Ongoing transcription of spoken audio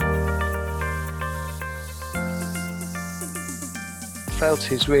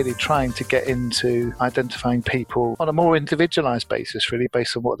frailty is really trying to get into identifying people on a more individualised basis, really,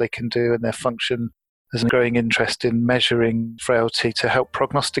 based on what they can do and their function. There's a growing interest in measuring frailty to help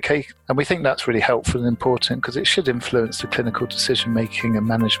prognosticate. And we think that's really helpful and important because it should influence the clinical decision-making and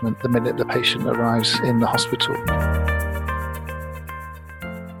management the minute the patient arrives in the hospital.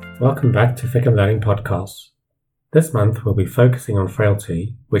 Welcome back to Fickham Learning Podcasts. This month we'll be focusing on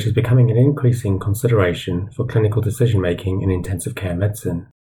frailty, which is becoming an increasing consideration for clinical decision-making in intensive care medicine.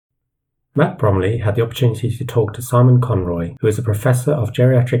 Matt Bromley had the opportunity to talk to Simon Conroy, who is a Professor of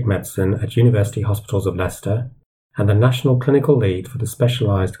Geriatric Medicine at University Hospitals of Leicester and the National Clinical Lead for the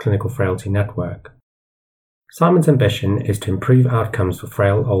Specialised Clinical Frailty Network. Simon's ambition is to improve outcomes for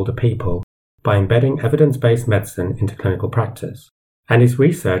frail older people by embedding evidence-based medicine into clinical practice, and his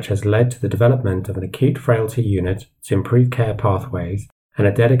research has led to the development of an acute frailty unit to improve care pathways and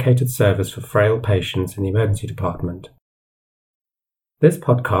a dedicated service for frail patients in the emergency department. This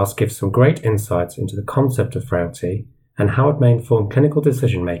podcast gives some great insights into the concept of frailty and how it may inform clinical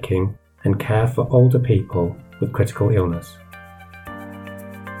decision-making and care for older people with critical illness.